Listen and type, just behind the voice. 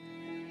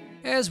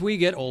As we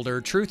get older,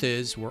 truth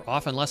is, we're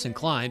often less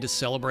inclined to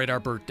celebrate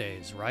our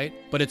birthdays, right?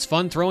 But it's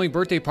fun throwing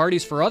birthday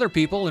parties for other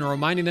people and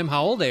reminding them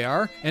how old they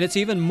are, and it's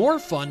even more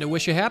fun to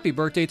wish a happy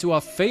birthday to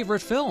a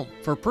favorite film.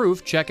 For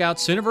proof, check out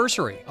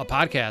Cineversary, a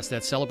podcast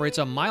that celebrates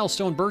a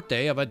milestone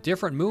birthday of a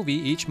different movie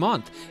each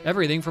month,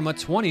 everything from a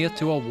 20th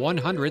to a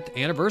 100th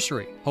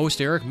anniversary. Host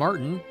Eric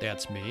Martin,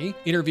 that's me,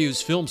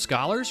 interviews film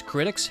scholars,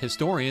 critics,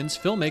 historians,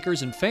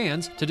 filmmakers, and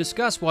fans to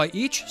discuss why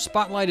each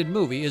spotlighted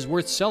movie is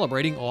worth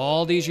celebrating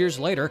all these years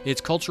later, its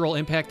cultural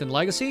impact and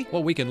legacy,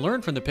 what we can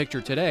learn from the picture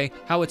today,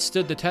 how it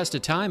stood the test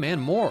of time, and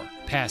more.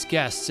 Past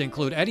guests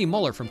include Eddie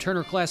Muller from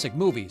Turner Classic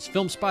Movies,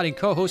 Film Spotting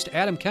co-host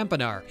Adam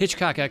Kempenaar,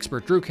 Hitchcock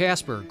expert Drew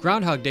Casper,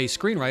 Groundhog Day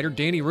screenwriter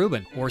Danny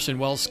Rubin, Orson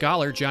Welles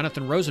scholar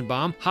Jonathan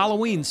Rosenbaum,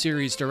 Halloween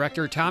series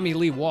director Tommy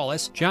Lee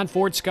Wallace, John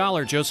Ford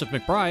scholar Joseph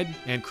McBride,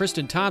 and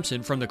Kristen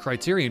Thompson from the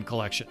Criterion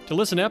Collection. To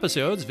listen to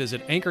episodes,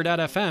 visit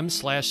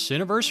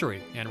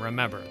anchor.fm/Cineversary. And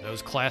remember,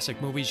 those classic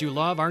movies you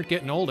love aren't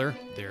getting older,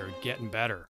 they're getting better.